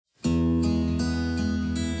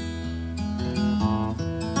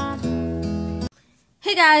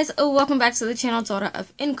Hey guys, welcome back to the channel Daughter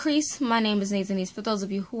of Increase. My name is Nathanese for those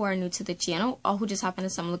of you who are new to the channel or who just happen to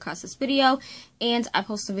stumble across this video. And I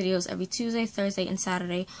post the videos every Tuesday, Thursday, and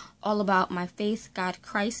Saturday all about my faith, God,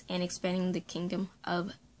 Christ, and expanding the kingdom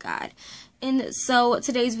of God. And so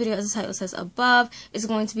today's video, as the title says above, is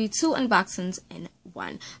going to be 2 unboxings in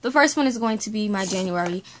one. The first one is going to be my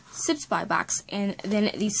January Sips By box, and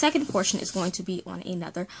then the second portion is going to be on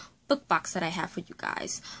another book box that I have for you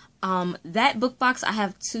guys. That book box, I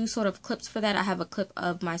have 2 sort of clips for that. I have a clip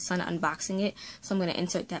of my son unboxing it, so I'm going to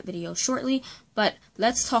insert that video shortly. But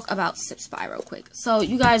let's talk about Sips By real quick. So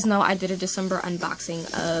you guys know I did a December unboxing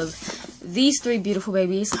of these 3 beautiful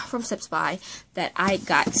babies from Sips By that I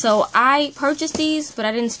got. So I purchased these, but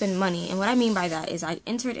I didn't spend money. And what I mean by that is I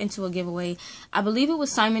entered into a giveaway. I believe it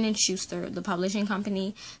was Simon & Schuster, the publishing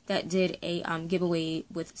company, that did a giveaway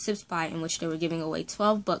with Sips By, in which they were giving away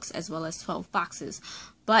 12 books as well as 12 boxes.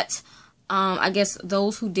 But I guess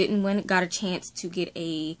those who didn't win got a chance to get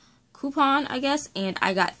a coupon, I guess, and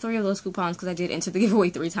I got 3 of those coupons because I did enter the giveaway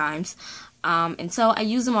 3 times. And so I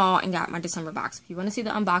used them all and got my December box. If you want to see the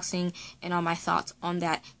unboxing and all my thoughts on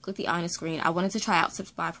that, click the eye on the screen. I wanted to try out Sips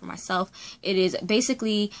By for myself. It is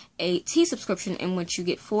basically a tea subscription in which you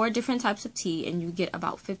get 4 different types of tea and you get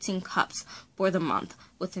about 15 cups for the month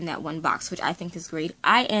within that one box, which I think is great.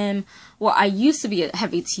 I used to be a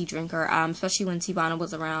heavy tea drinker, especially when Tivana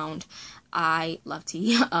was around. I love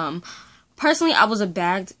tea. Personally, I was a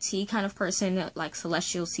bagged tea kind of person, like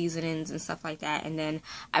Celestial seasonings and stuff like that. And then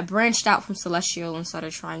I branched out from Celestial and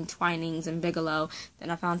started trying Twinings and Bigelow. Then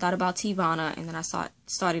I found out about Tivana, and then I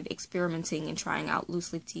started experimenting and trying out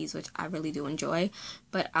loose leaf teas, which I really do enjoy.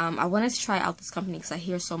 But I wanted to try out this company because I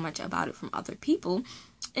hear so much about it from other people.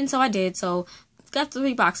 And so I did. So got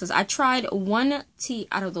 3 boxes. I tried 1 tea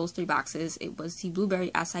out of those 3 boxes. It was the Blueberry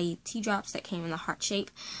Acai Tea Drops that came in the heart shape.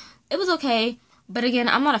 It was okay. But again,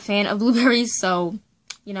 I'm not a fan of blueberries, so,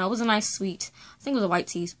 you know, it was a nice sweet, I think it was a white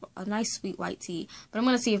tea, a nice sweet white tea. But I'm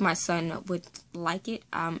going to see if my son would like it.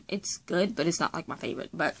 It's good, but it's not like my favorite.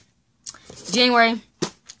 But January,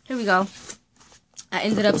 here we go. I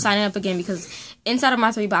ended up signing up again because inside of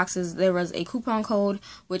my 3 boxes, there was a coupon code,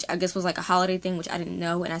 which I guess was like a holiday thing, which I didn't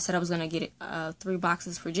know. And I said I was going to get 3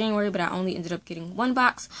 boxes for January, but I only ended up getting 1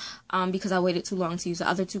 box because I waited too long to use the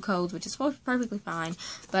other 2 codes, which is perfectly fine.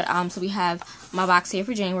 But so we have my box here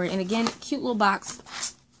for January. And again, cute little box.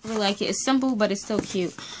 Really like it. It's simple, but it's still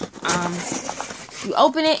cute. You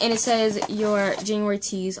open it, and it says your January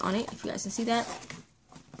teas on it, if you guys can see that.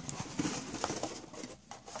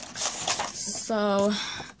 So,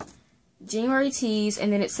 January teas,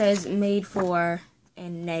 and then it says made for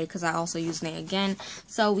and nay, because I also use nay again.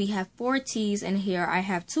 So we have 4 teas in here. I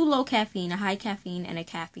have 2 low caffeine, a high caffeine, and a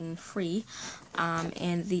caffeine free.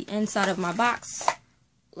 And the inside of my box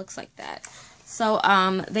looks like that. So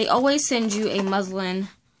they always send you a muslin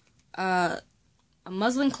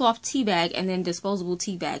cloth tea bag and then disposable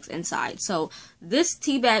tea bags inside. So this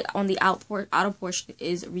tea bag on the outer portion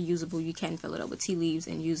is reusable. You can fill it up with tea leaves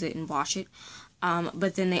and use it and wash it.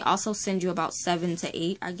 But then they also send you about 7 to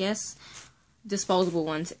 8, I guess, disposable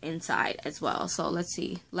ones inside as well. So let's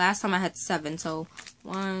see. Last time I had 7. So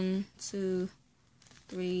 1, 2,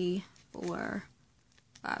 3, 4,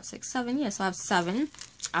 5, 6, 7. Yeah, so I have 7.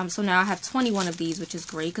 So now I have 21 of these, which is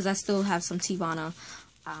great because I still have some Tivana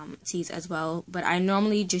teas as well, but I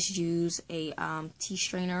normally just use a tea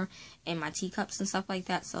strainer in my teacups and stuff like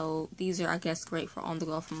that. So these are, I guess, great for on the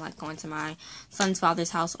go from like going to my son's father's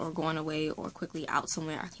house or going away or quickly out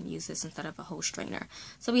somewhere. I can use this instead of a whole strainer.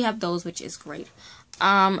 So we have those, which is great.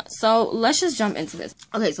 So let's just jump into this.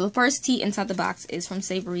 Okay, so the first tea inside the box is from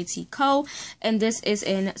Savory Tea Co. And this is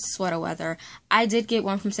in sweater weather. I did get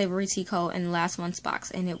one from Savory Tea Co. in last month's box,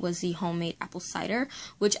 and it was the homemade apple cider,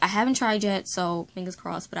 which I haven't tried yet, so fingers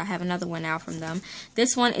crossed, but I have another one now from them.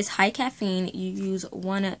 This one is high caffeine. You use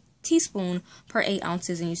 1 teaspoon per 8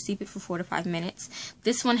 ounces, and you steep it for 4 to 5 minutes.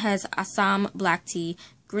 This one has Assam black tea,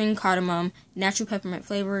 green cardamom, natural peppermint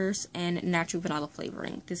flavors, and natural vanilla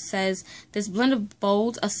flavoring. This says, this blend of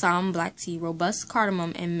bold Assam black tea, robust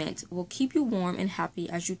cardamom, and mint will keep you warm and happy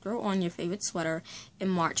as you throw on your favorite sweater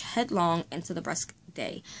and march headlong into the brisk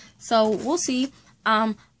day. So we'll see.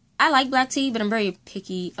 I like black tea, but I'm very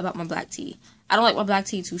picky about my black tea. I don't like my black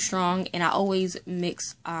tea too strong, and I always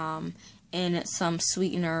mix in some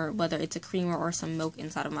sweetener, whether it's a creamer or some milk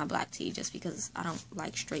inside of my black tea, just because I don't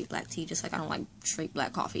like straight black tea, just like I don't like straight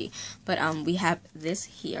black coffee. But we have this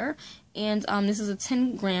here, and this is a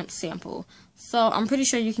 10-gram sample, so I'm pretty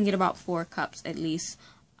sure you can get about 4 cups at least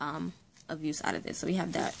of use out of this. So we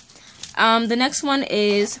have that. The next one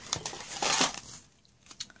is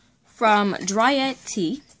from Dryad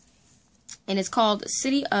Tea, and it's called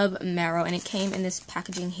City of Marrow, and it came in this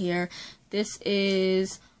packaging here. This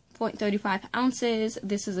is 0.35 ounces.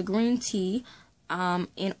 This is a green tea,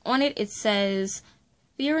 and on it says,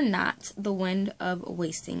 "Fear not the wind of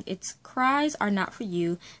wasting. Its cries are not for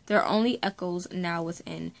you. There are only echoes now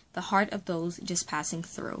within the heart of those just passing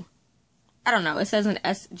through." I don't know. It says an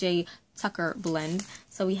S.J. Tucker blend.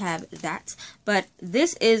 So we have that. But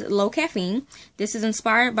this is low caffeine. This is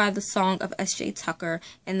inspired by the song of S.J. Tucker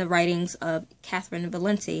and the writings of Catherine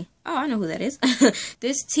Valente. Oh, I know who that is.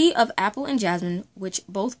 This tea of apple and jasmine, which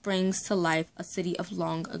both brings to life a city of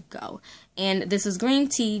long ago. And this is green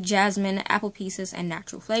tea, jasmine, apple pieces, and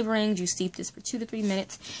natural flavorings. You steep this for 2 to 3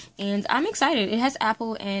 minutes. And I'm excited. It has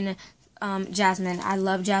apple and jasmine. I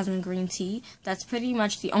love jasmine green tea. That's pretty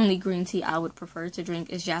much the only green tea I would prefer to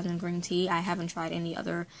drink is jasmine green tea. I haven't tried any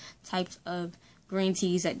other types of green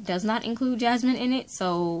teas that does not include jasmine in it,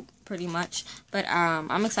 so pretty much. But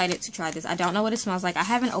I'm excited to try this. I don't know what it smells like. I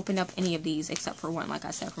haven't opened up any of these except for one, like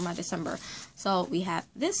I said, for my December. So we have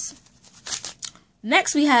this.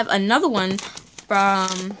 Next we have another one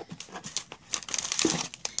from,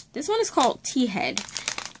 this one is called Tea Head.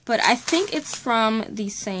 But I think it's from the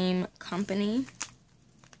same company.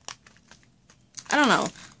 I don't know.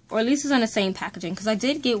 Or at least it's in the same packaging. Because I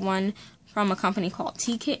did get one from a company called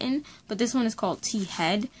Tea Kitten. But this one is called Tea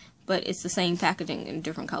Head. But it's the same packaging in a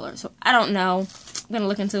different color. So I don't know. I'm going to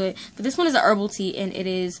look into it. But this one is a herbal tea. And it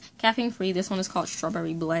is caffeine free. This one is called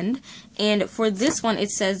Strawberry Blend. And for this one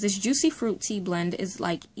it says, "This juicy fruit tea blend is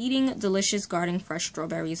like eating delicious garden fresh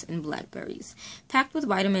strawberries and blackberries. Packed with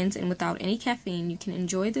vitamins and without any caffeine, you can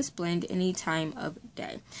enjoy this blend any time of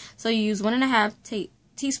day." So you use 1.5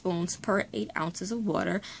 teaspoons per 8 ounces of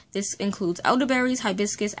water. This includes elderberries,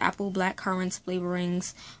 hibiscus, apple, black currants,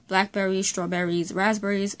 flavorings, blackberries, strawberries,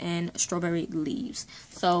 raspberries, and strawberry leaves.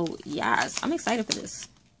 So yes, I'm excited for this.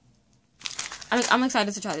 I'm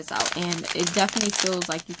excited to try this out, and it definitely feels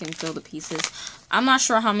like you can feel the pieces. I'm not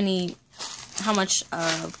sure how much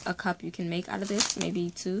of a cup you can make out of this.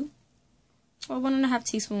 Maybe 2 or 1.5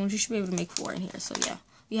 teaspoons. You should be able to make 4 in here. So yeah,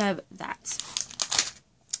 we have that.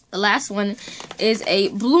 The last one is a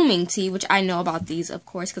blooming tea, which I know about these, of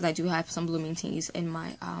course, because I do have some blooming teas in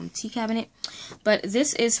my tea cabinet. But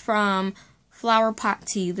this is from Flower Pot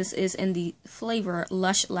Tea. This is in the flavor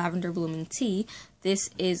Lush Lavender Blooming Tea. This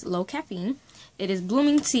is low caffeine. It is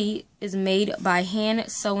blooming tea is made by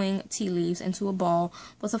hand sewing tea leaves into a ball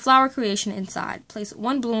with a flower creation inside. Place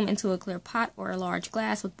 1 bloom into a clear pot or a large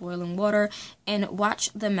glass with boiling water and watch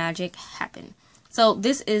the magic happen. So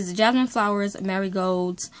this is jasmine flowers,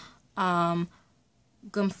 marigolds,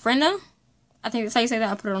 gomphrena. I think that's how you say that.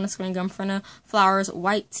 I'll put it on the screen. Gomphrena flowers,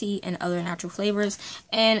 white tea, and other natural flavors.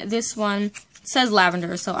 And this one says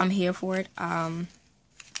lavender, so I'm here for it.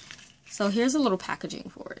 So here's a little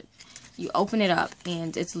packaging for it. You open it up,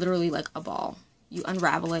 and it's literally like a ball. You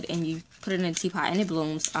unravel it, and you put it in a teapot, and it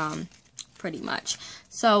blooms. Pretty much.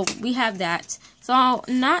 So we have that. So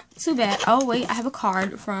not too bad. Oh wait, I have a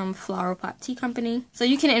card from Flower Pot Tea Company. So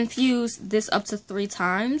you can infuse this up to 3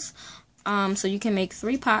 times. So you can make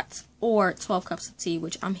 3 pots or 12 cups of tea,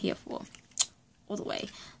 which I'm here for all the way.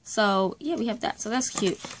 So yeah, we have that. So that's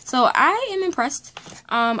cute. So I am impressed.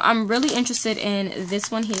 I'm really interested in this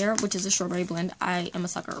one here, which is a strawberry blend. I am a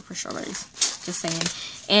sucker for strawberries. Just saying.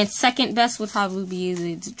 And second best would probably be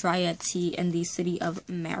the Dryad tea in the City of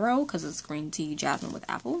Marrow, because it's green tea, jasmine with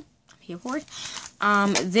apple. I'm here for it.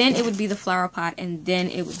 Then it would be the Flower Pot, and then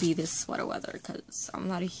it would be this Sweater Weather, because I'm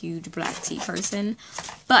not a huge black tea person.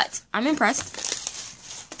 But I'm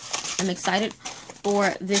impressed. I'm excited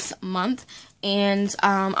for this month. And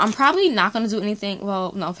I'm probably not going to do anything.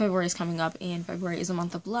 Well, no, February is coming up, and February is a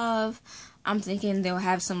month of love. I'm thinking they'll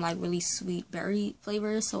have some like really sweet berry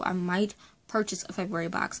flavors, so I might purchase a February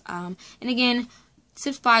box. And again,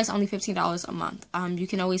 Sips Buy is only $15 a month. You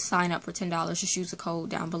can always sign up for $10. Just use the code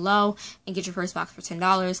down below and get your first box for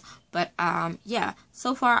 $10. But yeah,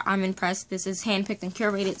 so far I'm impressed. This is handpicked and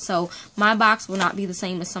curated, so my box will not be the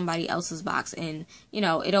same as somebody else's box. And you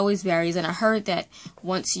know, it always varies. And I heard that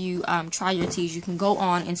once you try your teas, you can go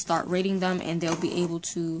on and start rating them, and they'll be able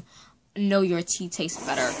to know your tea tastes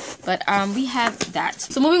better. But we have that.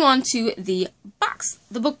 So moving on to the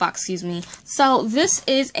book box, excuse me. So this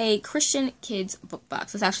is a Christian Kids book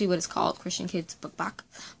box. That's actually what it's called, Christian Kids book box,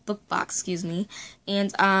 excuse me.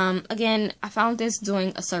 And again, I found this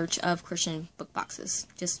doing a search of Christian book boxes.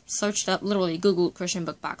 Just searched up, literally Googled Christian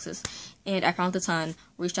book boxes, and I found a ton.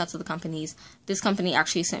 Reached out to the companies. This company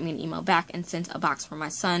actually sent me an email back and sent a box for my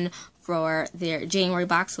son for their January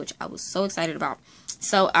box, which I was so excited about.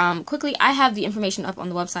 So quickly, I have the information up on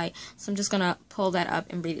the website, so I'm just gonna pull that up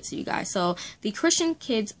and read it to you guys. So the Christian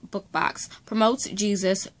Kids Book Box promotes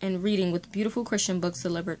Jesus and reading with beautiful Christian books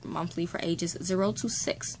delivered monthly for ages 0 to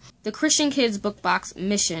 6. The Christian Kids Book Box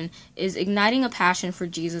mission is igniting a passion for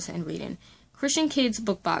Jesus and reading. Christian Kids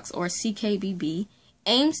Book Box, or CKBB,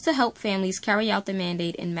 aims to help families carry out the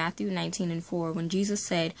mandate in Matthew 19:4 when Jesus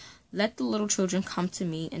said, "Let the little children come to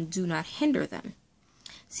me and do not hinder them."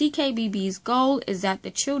 CKBB's goal is that the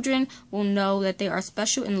children will know that they are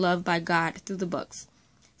special and loved by God through the books.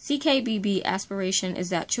 CKBB aspiration is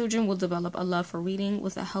that children will develop a love for reading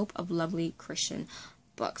with the help of lovely Christian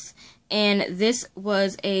books. And this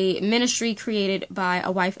was a ministry created by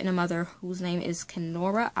a wife and a mother whose name is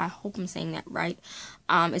Kenora. I hope I'm saying that right.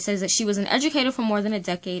 It says that she was an educator for more than a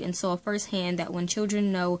decade and saw firsthand that when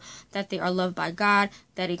children know that they are loved by God,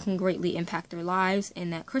 that it can greatly impact their lives,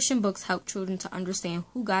 and that Christian books help children to understand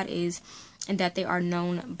who God is and that they are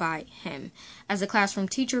known by Him. As a classroom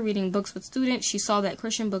teacher reading books with students, she saw that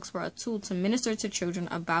Christian books were a tool to minister to children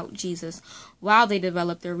about Jesus while they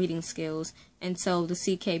developed their reading skills, and so the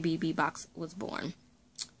CKBB box was born.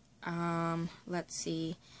 Let's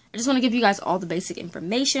see. I just want to give you guys all the basic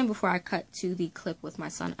information before I cut to the clip with my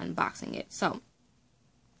son unboxing it. So,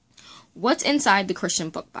 what's inside the Christian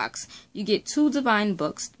book box? You get 2 divine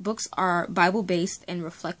books. Books are Bible-based and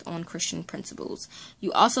reflect on Christian principles.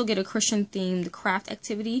 You also get a Christian-themed craft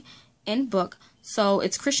activity and book. So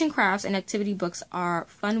it's Christian crafts and activity books are a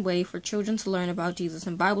fun way for children to learn about Jesus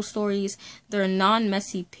and Bible stories. They're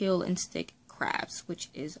non-messy peel and stick crafts, which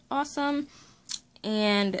is awesome.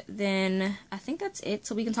 And then I think that's it.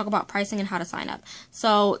 So we can talk about pricing and how to sign up.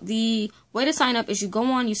 So the way to sign up is you go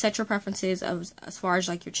on, you set your preferences as far as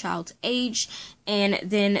like your child's age, and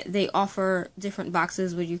then they offer different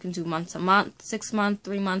boxes where you can do month to month, 6 month,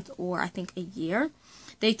 3 month, or I think a year.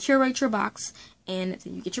 They curate your box, and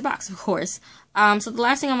then you get your box, of course. So the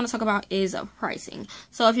last thing I want to talk about is pricing.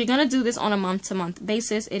 So if you're going to do this on a month-to-month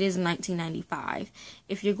basis, it is $19.95.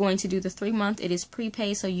 If you're going to do the 3 month, it is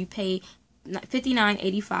prepay, so you pay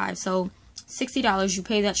 $59.85. So $60, you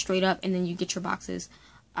pay that straight up, and then you get your boxes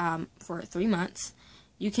for 3 months.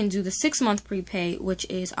 You can do the 6 month prepay, which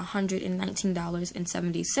is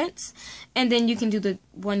 $119.70. And then you can do the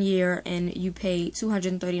 1 year and you pay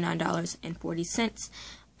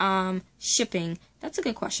 $239.40. Shipping. That's a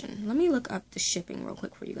good question. Let me look up the shipping real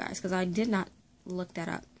quick for you guys, because I did not look that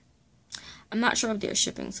up. I'm not sure if there's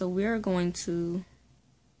shipping, so we're going to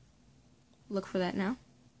look for that now.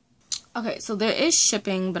 Okay, so there is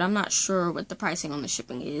shipping, but I'm not sure what the pricing on the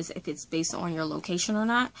shipping is, if it's based on your location or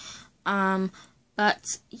not.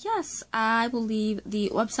 But yes, I will leave the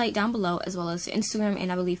website down below, as well as Instagram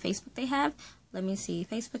and I believe Facebook they have. Let me see,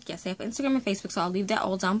 Facebook, yes, they have Instagram and Facebook, so I'll leave that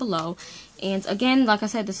all down below. And again, like I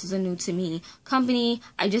said, this is a new to me company.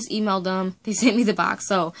 I just emailed them, they sent me the box,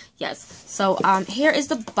 so yes. So here is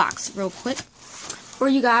the box real quick for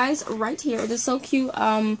you guys right here. It is so cute.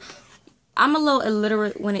 I'm a little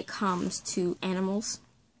illiterate when it comes to animals,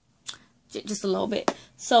 just a little bit.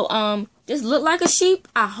 So this look like a sheep.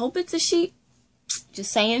 I hope it's a sheep.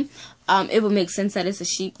 Just saying. It would make sense that it's a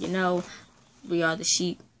sheep. You know, we are the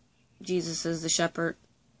sheep. Jesus is the shepherd.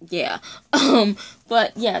 Yeah.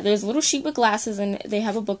 But yeah, there's a little sheep with glasses, and they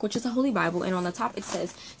have a book, which is the Holy Bible, and on the top it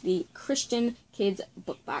says the Christian Kids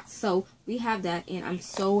Book Box. So we have that, and I'm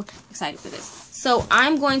so excited for this. So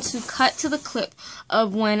I'm going to cut to the clip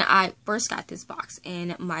of when I first got this box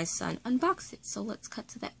and my son unboxed it. So let's cut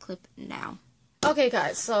to that clip now. Okay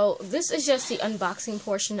guys, so this is just the unboxing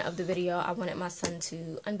portion of the video. I wanted my son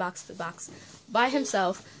to unbox the box by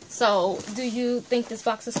himself. So, do you think this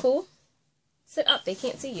box is cool? Sit up, they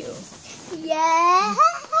can't see you. Yeah.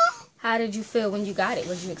 How did you feel when you got it?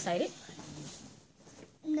 Was you excited?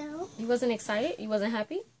 No. You wasn't excited? You wasn't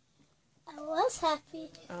happy? I was happy.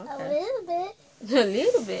 Okay. A little bit. A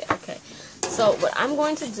little bit, okay. So, what I'm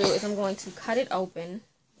going to do is I'm going to cut it open.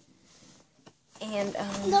 And,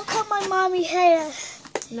 don't cut my mommy hair.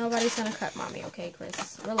 Nobody's gonna cut mommy, okay,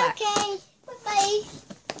 Chris? Relax. Okay, bye-bye.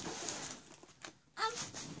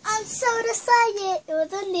 I'm so excited. It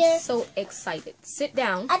was in there. So excited. Sit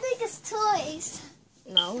down. I think it's toys.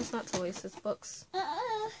 No, it's not toys, it's books.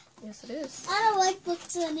 Yes, it is. I don't like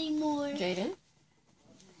books anymore. Jaden,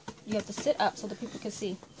 you have to sit up so the people can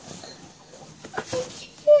see. Okay.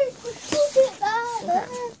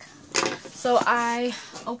 So I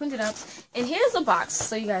opened it up, and here's the box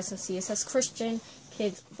so you guys can see. It says Christian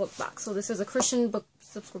Kids Book Box. So this is a Christian book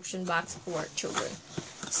subscription box for children.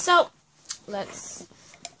 So let's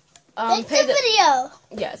Make the video.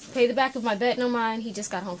 Yes, pay the back of my bed. No mind. He just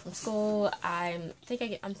got home from school. I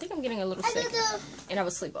think I'm getting a little sick, and I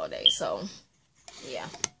was asleep all day. So, yeah.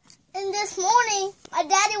 And this morning, my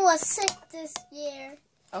daddy was sick this year.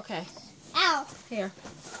 Okay. Ow. Here.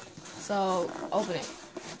 So open it.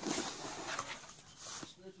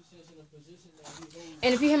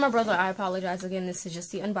 And if you hear my brother, I apologize again. This is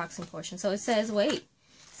just the unboxing portion. So it says, wait. It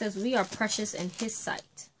says we are precious in His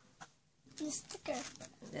sight. The sticker.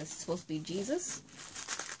 That's supposed to be Jesus.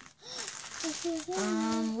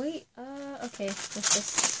 Wait. Okay. Let's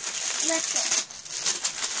just. Let's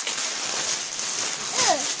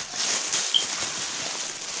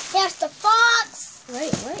Here's the fox.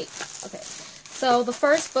 Wait. Okay. So the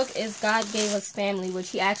first book is God Gave Us Family, which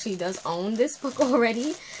he actually does own this book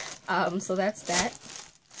already. So that's that.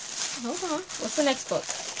 Hold on. What's the next book?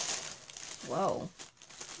 Whoa.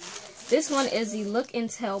 This one is the Look and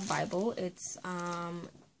Tell Bible. It's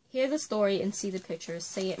hear the story and see the pictures.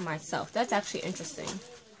 Say it myself. That's actually interesting.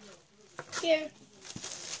 Here.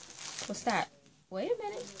 What's that? Wait a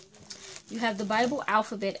minute. You have the Bible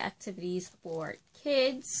alphabet activities for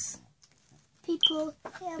kids. People.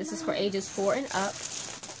 Yeah, This is for ages 4 and up.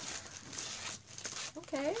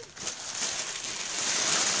 Okay.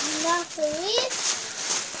 Not to read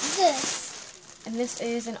this. And this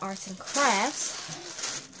is an arts and crafts.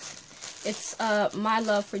 It's My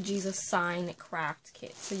Love for Jesus sign craft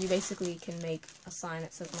kit. So you basically can make a sign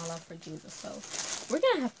that says My Love for Jesus. So we're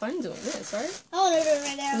going to have fun doing this, right? I want to do it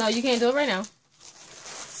right now. No, you can't do it right now.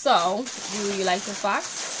 So, do you like this box?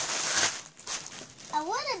 A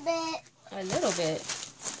little bit. A little bit.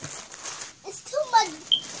 It's too much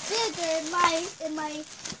bigger in my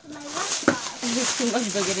lunchbox. It's too much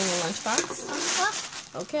bigger than your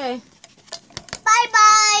lunchbox? Okay.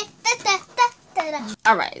 Bye-bye.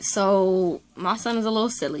 Alright, so my son is a little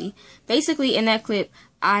silly. Basically, in that clip,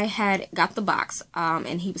 I had got the box,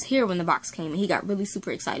 and he was here when the box came, and he got really super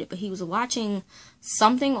excited, but he was watching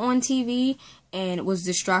something on TV and was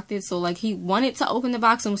distracted, so like he wanted to open the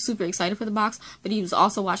box and was super excited for the box, but he was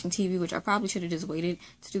also watching TV, which I probably should have just waited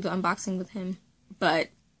to do the unboxing with him, but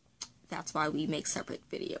that's why we make separate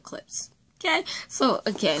video clips. Okay, so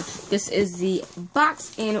again, this is the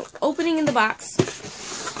box, and opening in the box,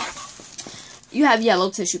 you have yellow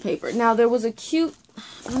tissue paper. Now, there was a cute,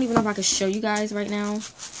 I don't even know if I can show you guys right now.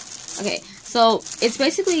 Okay, so it's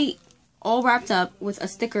basically all wrapped up with a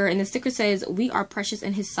sticker, and the sticker says, we are precious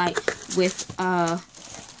in His sight, with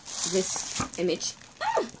this image.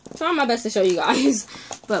 Trying my best to show you guys,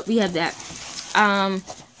 but we have that.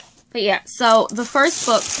 But yeah, so the first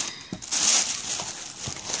book,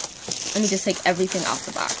 let me just take everything out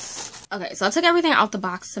the box. Okay, so I took everything out the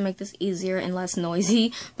box to make this easier and less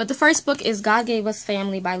noisy. But the first book is God Gave Us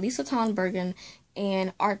Family by Lisa Tonbergen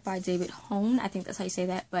and art by David Hone. I think that's how you say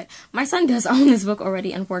that. But my son does own this book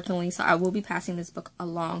already, unfortunately, so I will be passing this book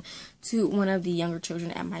along to one of the younger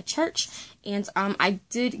children at my church. And I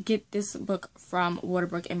did get this book from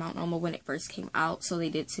Waterbrook in Mount Normal when it first came out, so they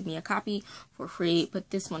did send me a copy for free. But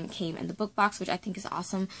this one came in the book box, which I think is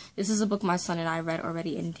awesome. This is a book my son and I read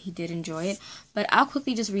already, and he did enjoy it. But I'll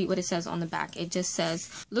quickly just read what it says on the back. It just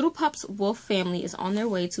says, Little Pup's wolf family is on their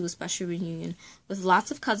way to a special reunion with lots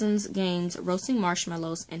of cousins, games, roasting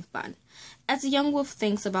marshmallows, and fun. As the young wolf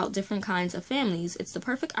thinks about different kinds of families, it's the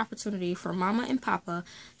perfect opportunity for Mama and Papa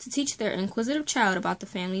to teach their inquisitive child about the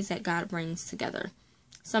families that God brings together.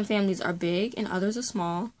 Some families are big and others are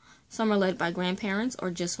small. Some are led by grandparents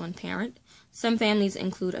or just one parent. Some families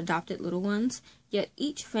include adopted little ones, yet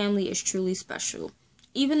each family is truly special.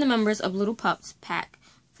 Even the members of Little Pup's pack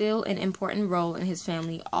fill an important role in his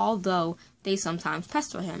family, although they sometimes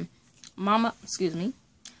pester him.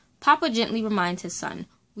 Papa gently reminds his son,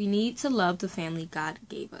 we need to love the family God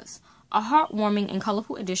gave us. A heartwarming and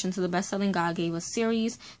colorful addition to the best-selling God Gave Us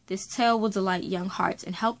series, this tale will delight young hearts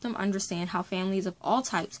and help them understand how families of all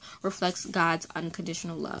types reflects God's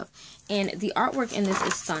unconditional love. And the artwork in this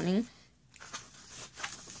is stunning.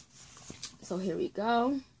 So here we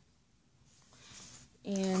go.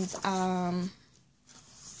 And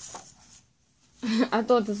I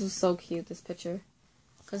thought this was so cute, this picture,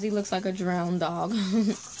 because he looks like a drowned dog.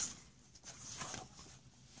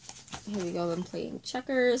 Here we go, them playing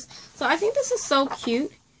checkers. So I think this is so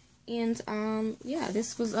cute. And yeah,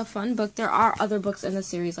 this was a fun book. There are other books in the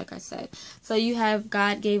series, like I said. So you have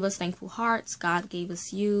God Gave Us Thankful Hearts, God Gave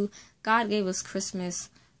Us You, God Gave Us Christmas,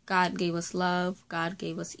 God Gave Us Love, God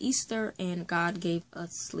Gave Us Easter, and God Gave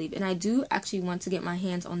Us Sleep. And I do actually want to get my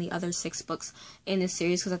hands on the other 6 books in this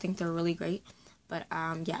series because I think they're really great. But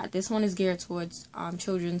yeah, this one is geared towards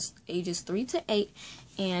children's ages 3 to 8.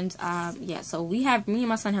 And yeah, so me and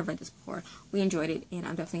my son have read this before. We enjoyed it, and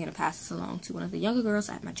I'm definitely going to pass this along to one of the younger girls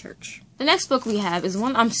at my church. The next book we have is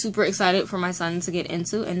one I'm super excited for my son to get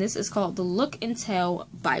into, and this is called The Look and Tell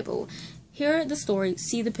Bible. Hear the story,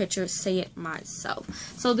 see the picture, say it myself.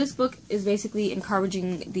 So this book is basically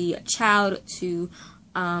encouraging the child to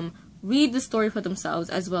read the story for themselves,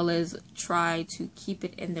 as well as try to keep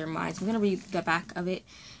it in their minds. I'm going to read the back of it.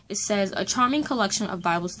 It says, a charming collection of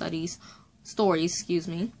Bible stories,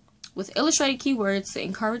 with illustrated keywords to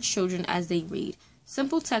encourage children as they read.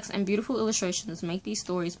 Simple text and beautiful illustrations make these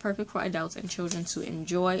stories perfect for adults and children to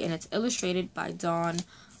enjoy, and it's illustrated by Don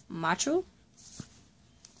Macho.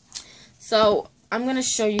 So I'm going to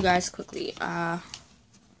show you guys quickly.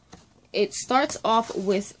 It starts off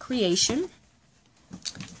with creation.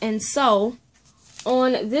 And so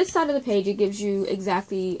on this side of the page, it gives you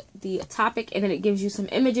exactly the topic, and then it gives you some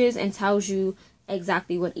images and tells you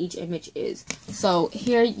exactly what each image is. So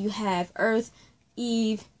here you have Earth,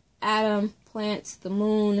 Eve, Adam, plants, the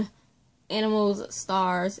moon, animals,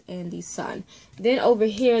 stars, and the sun. Then over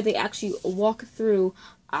here, they actually walk through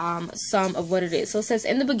some of what it is. So it says,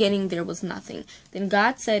 in the beginning, there was nothing. Then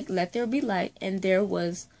God said, let there be light, and there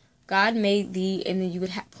was. God made the, and then you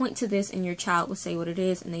would point to this, and your child would say what it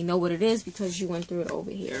is, and they know what it is because you went through it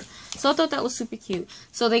over here. So I thought that was super cute.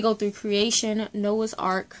 So they go through creation, Noah's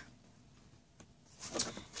Ark,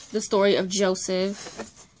 the story of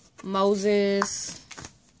Joseph, Moses,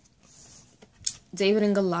 David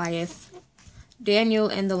and Goliath, Daniel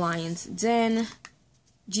and the lion's den,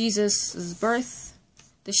 Jesus' birth,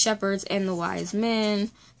 the shepherds and the wise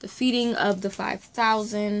men, the feeding of the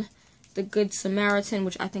 5,000, the Good Samaritan,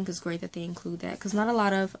 which I think is great that they include that, because not a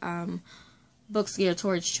lot of books geared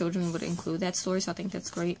towards children would include that story, so I think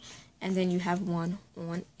that's great. And then you have one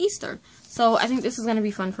on Easter. So I think this is going to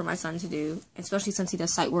be fun for my son to do, especially since he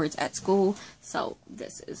does sight words at school. So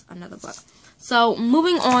this is another book. So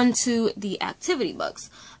moving on to the activity books.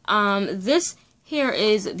 This here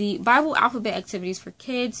is the Bible alphabet activities for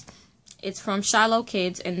kids. It's from Shiloh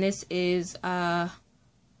Kids, and this is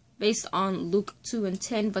based on Luke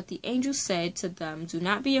 2:10. But the angel said to them, do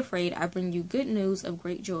not be afraid. I bring you good news of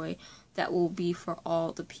great joy that will be for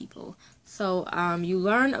all the people. So you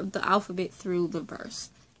learn the alphabet through the verse,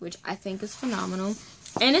 which I think is phenomenal.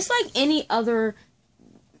 And it's like any other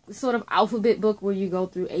sort of alphabet book where you go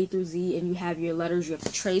through A through Z and you have your letters you have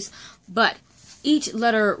to trace. But each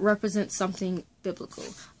letter represents something biblical.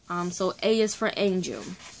 So A is for angel.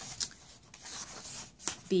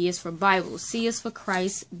 B is for Bible. C is for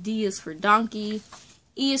Christ. D is for donkey.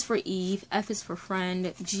 E is for Eve. F is for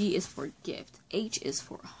friend. G is for gift. H is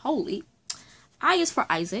for holy. I is for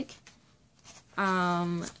Isaac.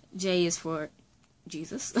 J is for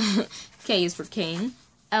Jesus. K is for king.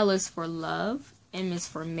 L is for love. M is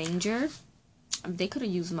for manger. They could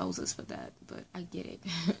have used Moses for that, but I get it.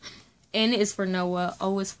 N is for Noah.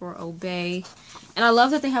 O is for obey. And I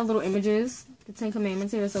love that they have little images. The 10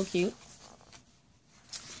 Commandments here are so cute.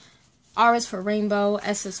 R is for rainbow.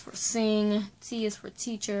 S is for sing. T is for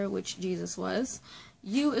teacher, which Jesus was.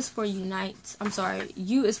 U is for unite.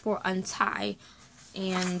 U is for untie.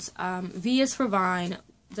 And V is for vine.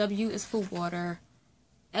 W is for water.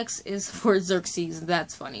 X is for Xerxes.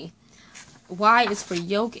 That's funny. Y is for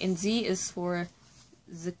yoke. And Z is for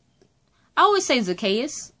I always say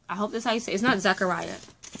Zacchaeus. I hope that's how you say it. It's not Zechariah.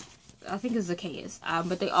 I think it's Zacchaeus.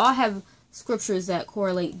 But they all have scriptures that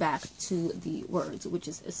correlate back to the words, which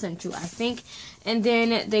is essential, I think. And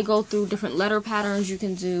then they go through different letter patterns you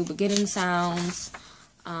can do, beginning sounds.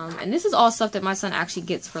 And this is all stuff that my son actually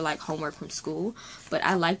gets for like homework from school. But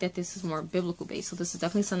I like that this is more biblical based. So this is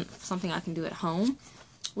definitely something I can do at home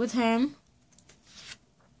with him.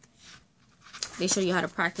 They show you how to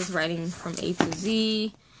practice writing from A to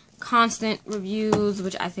Z. Constant reviews,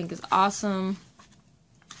 which I think is awesome.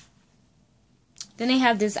 Then they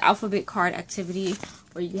have this alphabet card activity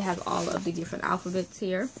where you have all of the different alphabets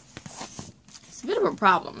here. It's a bit of a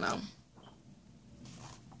problem though.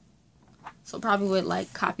 So probably would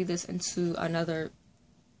like copy this into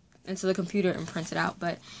the computer and print it out.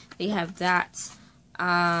 But they have that.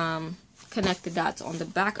 Connect the dots on the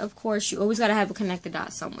back, of course. You always got to have a connect the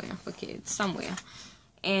dots somewhere for kids. Somewhere.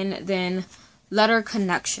 And then letter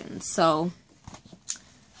connections. So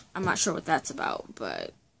I'm not sure what that's about,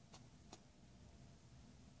 but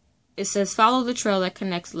it says, follow the trail that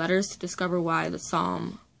connects letters to discover why the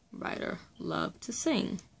psalm writer loved to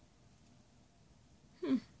sing.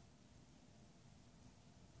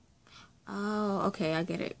 Oh, okay, I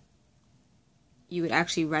get it. You would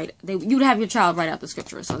actually write, you would have your child write out the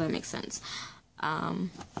scripture, so that makes sense.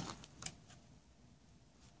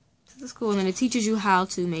 This is cool. And then it teaches you how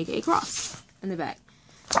to make a cross in the back.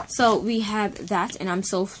 So we have that, and I'm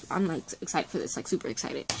like excited for this, like super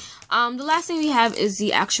excited. The last thing we have is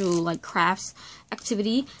the actual like crafts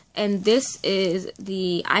activity, and this is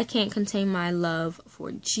the I Can't Contain My Love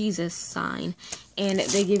for Jesus sign, and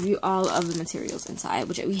they give you all of the materials inside,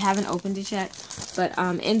 which we haven't opened it yet, but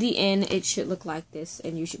in the end it should look like this,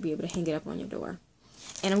 and you should be able to hang it up on your door.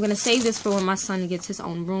 And I'm gonna save this for when my son gets his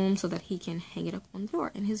own room so that he can hang it up on the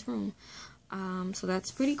door in his room. So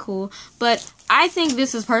that's pretty cool. But I think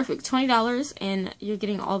this is perfect. $20 and you're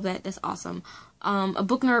getting all of that. That's awesome. A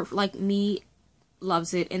book nerd like me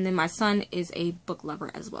loves it. And then my son is a book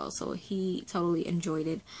lover as well. So he totally enjoyed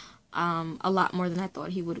it a lot more than I thought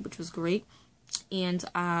he would, which was great. And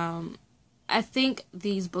I think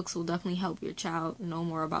these books will definitely help your child know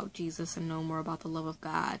more about Jesus and know more about the love of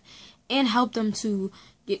God and help them to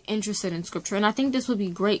get interested in scripture. And I think this would be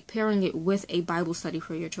great pairing it with a Bible study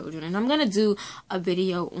for your children. And I'm going to do a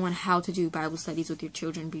video on how to do Bible studies with your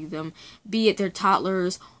children, be it they're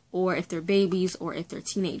toddlers or if they're babies or if they're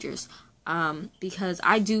teenagers. Because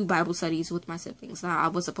I do Bible studies with my siblings. Now, I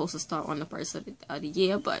was supposed to start on the first of the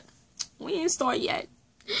year, but we didn't start yet.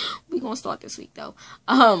 We're going to start this week though.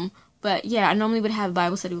 But yeah, I normally would have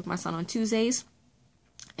Bible study with my son on Tuesdays.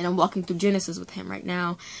 And I'm walking through Genesis with him right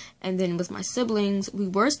now. And then with my siblings, we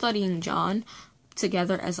were studying John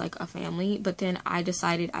together as like a family. But then I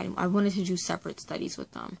decided I wanted to do separate studies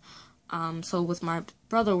with them. So with my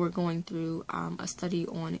brother, we're going through a study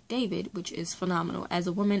on David, which is phenomenal. As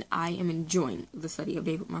a woman, I am enjoying the study of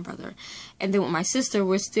David with my brother. And then with my sister,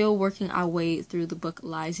 we're still working our way through the book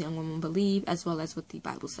Lies Young Women Believe, as well as with the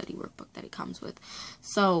Bible study workbook that it comes with.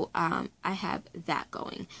 So I have that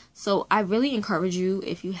going. So I really encourage you,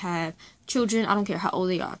 if you have children, I don't care how old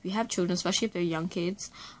they are, if you have children, especially if they're young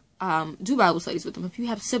kids, do Bible studies with them. If you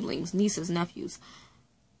have siblings, nieces, nephews,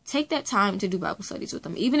 take that time to do Bible studies with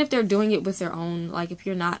them. Even if they're doing it with their own, like if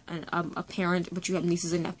you're not a parent, but you have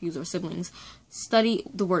nieces and nephews or siblings, study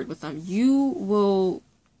the word with them. You will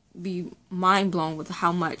be mind blown with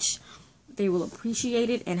how much they will appreciate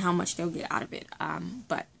it and how much they'll get out of it.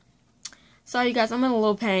 But sorry you guys, I'm in a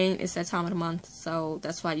little pain. It's that time of the month, so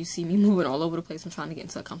that's why you see me moving all over the place. I'm trying to get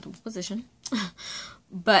into a comfortable position.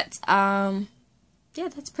 But yeah,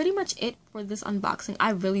 that's pretty much it for this unboxing.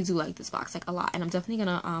 I really do like this box, like, a lot. And I'm definitely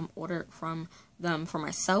gonna order from them for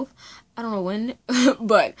myself. I don't know when,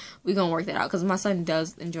 but we're gonna work that out because my son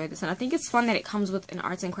does enjoy this. And I think it's fun that it comes with an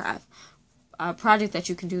arts and craft project that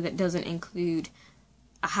you can do that doesn't include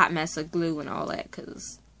a hot mess of glue and all that,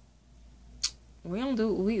 because we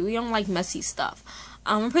don't like messy stuff.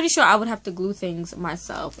 I'm pretty sure I would have to glue things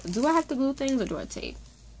myself. Do I have to glue things or do I tape?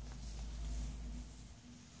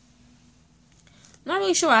 Not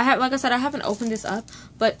really sure. Like I said, I haven't opened this up,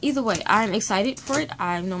 but either way, I'm excited for it.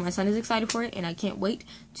 I know my son is excited for it, and I can't wait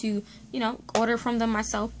to, order from them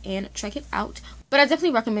myself and check it out. But I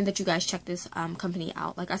definitely recommend that you guys check this company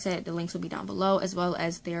out. Like I said, the links will be down below, as well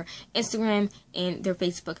as their Instagram and their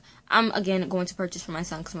Facebook. I'm, again, going to purchase for my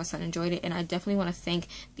son because my son enjoyed it, and I definitely want to thank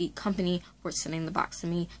the company for sending the box to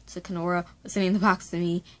me, to Kenora for sending the box to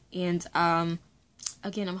me, and,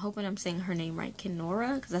 again, I'm hoping I'm saying her name right,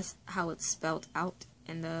 Kenora, because that's how it's spelled out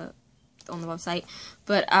on the website.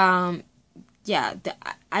 But yeah,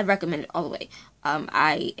 I recommend it all the way.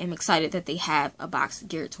 I am excited that they have a box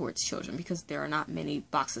geared towards children, because there are not many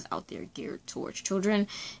boxes out there geared towards children.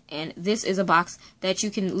 And this is a box that you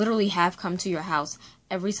can literally have come to your house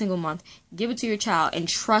every single month, give it to your child, and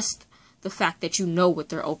trust the fact that you know what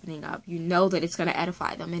they're opening up. You know that it's going to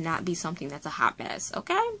edify them and not be something that's a hot mess,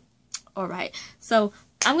 okay? Alright, so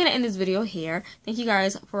I'm going to end this video here. Thank you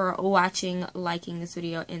guys for watching, liking this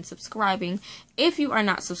video, and subscribing. If you are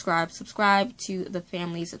not subscribed, subscribe to the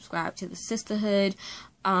family, subscribe to the sisterhood.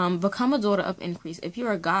 Become a daughter of increase. If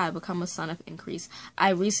you're a guy, become a son of increase. I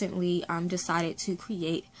recently decided to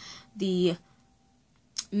create the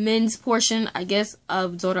men's portion, I guess,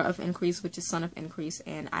 of daughter of increase, which is son of increase.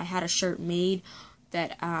 And I had a shirt made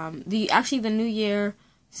that actually the New Year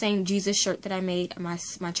same Jesus shirt that I made at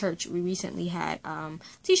my church. We recently had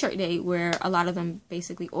t-shirt day where a lot of them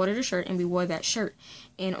basically ordered a shirt and we wore that shirt.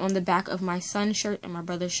 And on the back of my son's shirt and my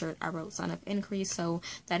brother's shirt, I wrote son of increase. So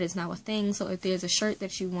that is now a thing. So if there's a shirt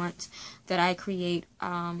that you want that I create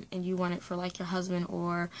and you want it for like your husband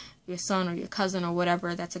or your son or your cousin or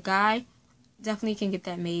whatever that's a guy, definitely can get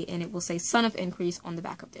that made, and it will say son of increase on the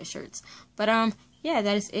back of their shirts. But yeah,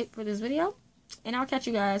 that is it for this video, and I'll catch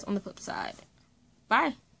you guys on the flip side.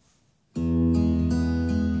 Bye.